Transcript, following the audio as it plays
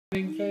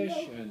Fish,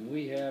 and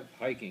we have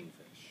hiking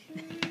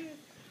fish.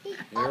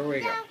 Here we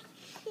go.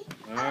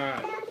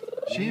 Alright.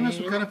 Seamus,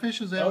 what kind of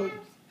fish is that? Oh,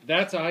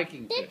 that's a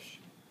hiking fish.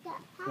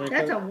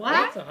 That's a what?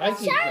 That's a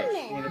hiking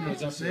fish. When it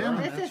That's goes a up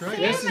salmon, the that's right.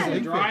 This is a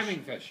Big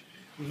driving fish.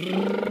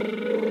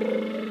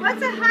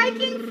 What's a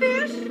hiking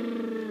fish?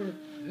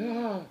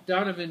 Yeah,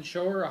 Donovan,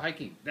 show her a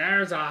hiking.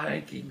 There's a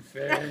hiking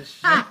fish.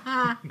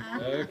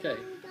 Okay.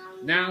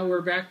 Now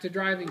we're back to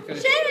driving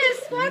fish.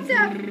 Seamus, what's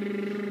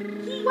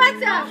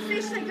a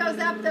fish that goes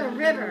up the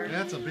river?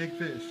 That's a big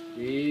fish.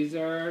 These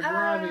are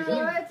driving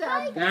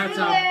fish. That's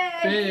a a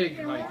big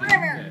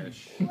hiking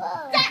fish.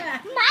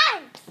 That's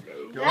mine.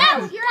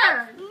 That's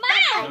yours.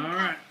 Mine.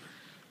 Alright.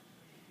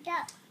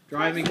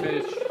 Driving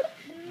fish.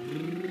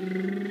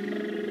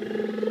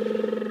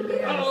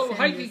 Oh,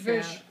 hiking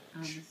fish.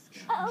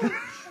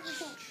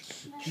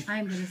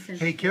 I'm going to send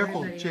Hey,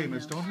 careful, everybody I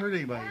Seamus. know. Don't hurt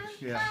anybody.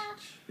 Yeah.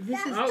 This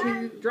is Oh,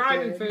 too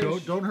driving good.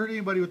 fish. Don't hurt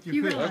anybody with your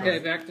You fish. realize- Okay,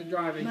 back to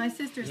driving. My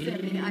sister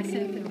sent me. I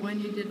sent the one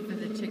you did for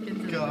the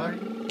chickens. And God.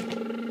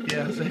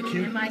 Yeah, is that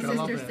cute? And my I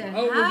love sister that. said,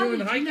 Oh, we're how doing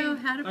did hiking? you know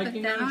how to put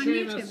Hiking that on on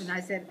Seamus. YouTube? And I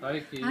said,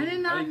 Hiking, I did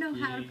not know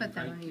how to hiking, put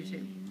that on hiking.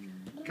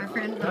 YouTube. My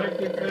friend Hiking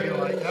put that fish.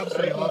 I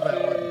absolutely love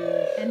that one.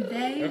 And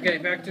they... Okay,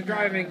 back to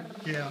driving.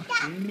 Yeah.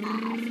 You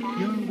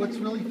know, what's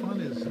really fun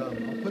is I'll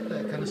put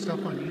that kind of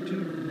stuff on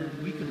YouTube and then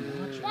we can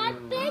watch it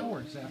for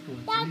hours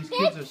afterwards. And these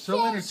kids are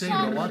so entertained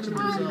by watching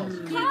themselves.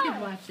 You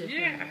could watch it.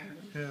 Yeah.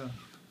 Yeah.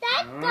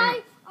 That guy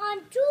on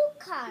 2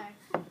 cars.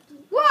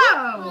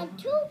 Whoa! On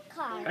 2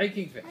 cars.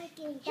 Hiking fish.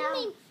 You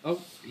mean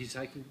Oh, he's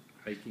hiking.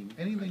 Hiking.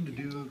 Anything to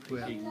do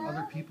with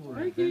other people or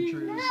Hiking.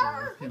 adventures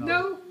or, you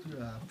know,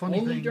 No. funny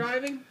Only things.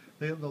 driving?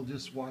 They'll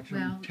just watch them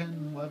Well.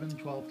 10, 11,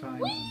 12 times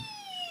and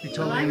be Well,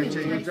 totally I'm gonna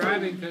entertained. text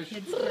Driving the fish.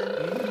 kids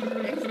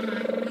to next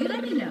time. You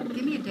let me know.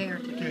 Give me a day or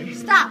two. Okay.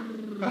 Stop!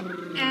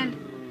 And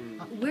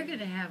we're going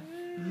to have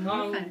more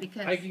Oh, fun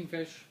because hiking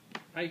fish.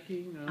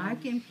 Hiking. I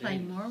can play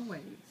fish. more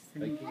ways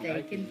than Hiking, they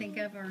hiking. can think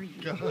of or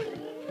you. God.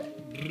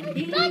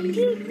 He's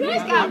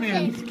got I'm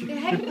in.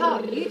 Hey,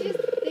 Paul, you just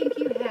think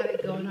you have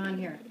it going on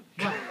here.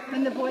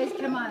 When the boys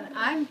come on,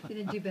 I'm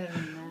going to do better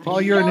than that.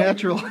 Paul, you're a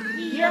natural.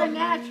 You're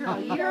natural.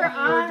 You're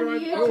on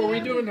YouTube. Oh, are we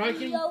doing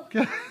hiking?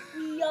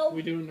 Yo,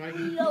 We doing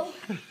hiking? yo,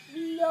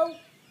 yo,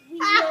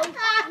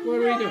 What are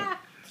we doing?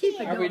 Keep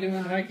it Are we going.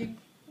 doing hiking?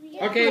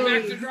 Okay,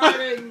 back to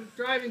driving.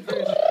 Driving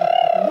fish.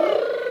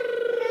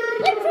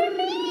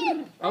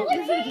 Oh,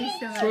 This would be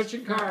so much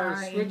switching for cars.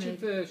 our Switching image.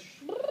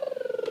 fish.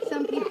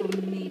 Some people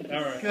need this.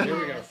 All right, here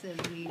we go.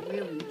 And we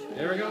really try.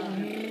 There we go.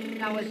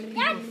 Now, what people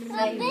That's a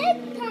say.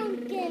 big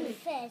pumpkin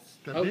fish.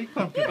 The Oh, big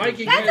pumpkin.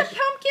 hiking That's a fish.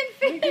 pumpkin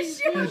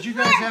fish. Because you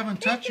guys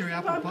haven't touched your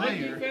apple pie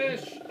Hiking yet.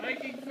 fish.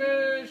 Hiking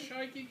fish.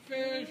 Hiking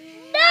fish.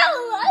 No,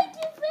 I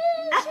can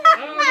fish.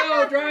 Oh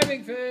no,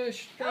 driving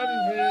fish.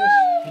 Driving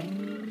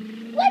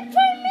fish. Wait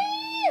for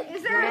me.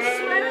 Is there a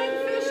swimming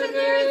fish in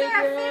there? Is there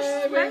a fish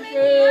Driving swimming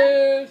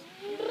here? fish.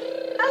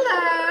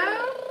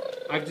 Hello.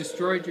 I've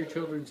destroyed your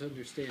children's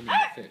understanding of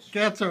fish.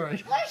 That's all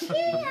right. Where's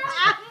here?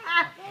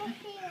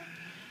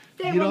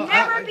 They You will know,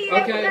 never I- be able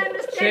okay, to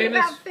understand Seamus,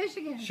 about fish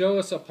again. Show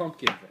us a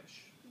pumpkin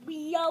fish.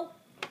 Yo,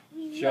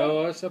 Show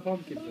us a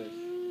pumpkin fish.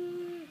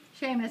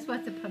 Seamus,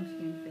 what's a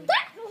pumpkin fish?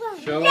 that one.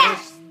 Show Yes,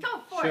 us. go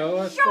for Show it.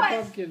 us Show the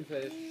us. pumpkin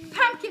fish.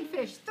 Pumpkin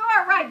fish. Throw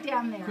it right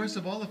down Of there. course,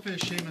 of all the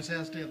fish, Seamus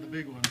has to have the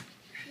big one.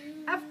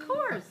 Of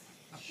course.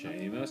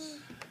 Seamus,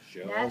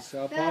 show That's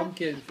us a the-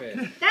 pumpkin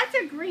fish. That's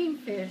a green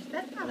fish.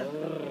 That's not a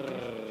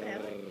pumpkin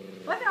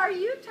fish. What are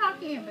you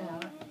talking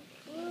about?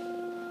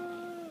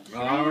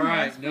 All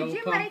right, Seamus, no would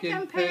you make pumpkin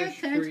them pay fish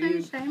for attention,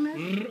 you.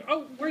 Seamus?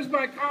 Oh, where's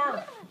my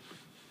car?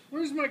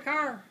 Where's my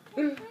car?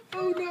 Oh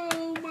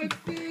no, my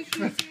fish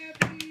is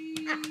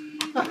happy.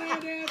 Not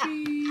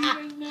happy.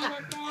 Doesn't have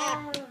a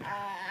car.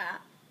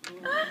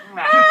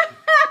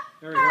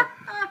 There we go.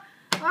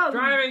 Oh,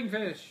 Driving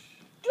fish.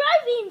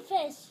 Driving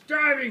fish.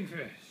 Driving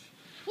fish.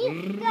 He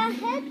got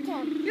hit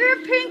him. your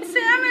pink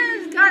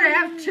salmon has got to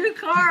have 2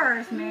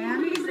 cars,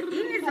 man. He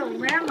needs a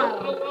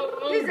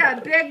limo. He's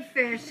a big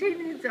fish. He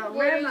needs a What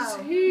limo. is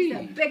he? He's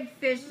a big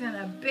fish and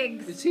a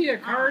big... Is he a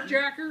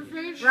carjacker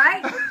fish?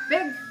 Right?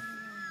 Big...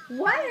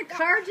 What? A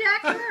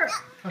carjacker?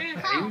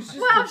 Yeah, he was just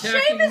Well,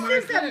 protecting Seamus my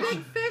is a fish.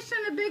 big fish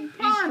in a big He's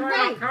pond.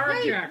 trying to Wait,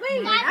 carjack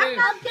wait. my I'm fish.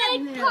 not A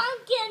getting big this.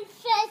 pumpkin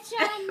fish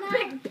right now.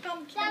 Big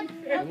pumpkin That's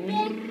fish. a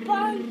big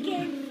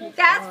pumpkin fish.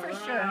 That's for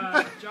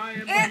sure.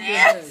 Giant It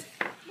pumpkin is. fish.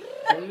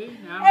 See,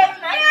 now. A big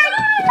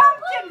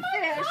pumpkin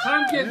fish.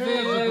 Pumpkin Yeah.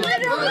 fish. Put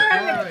it over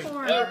in the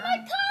corner. My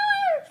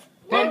car.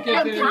 Pumpkin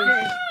fish.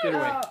 Get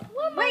away.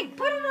 Wait,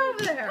 put it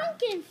over there.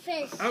 Pumpkin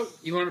fish. Oh,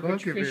 you want to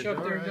put your Pumpkin fish fish, up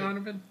there, all right.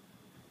 Donovan?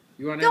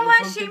 You want to Go have a on,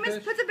 pumpkin Seamus.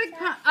 fish? Put the big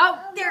pumpkin. Oh,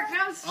 there it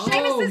comes. Oh,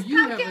 Seamus's you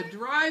pumpkin. have a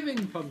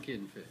driving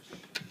pumpkin fish.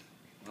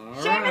 All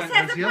Seamus right. has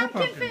Where's a the other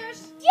pumpkin pumpkin? fish.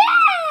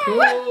 Yeah. Cool.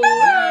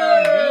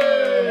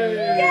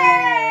 Yay.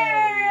 Yay!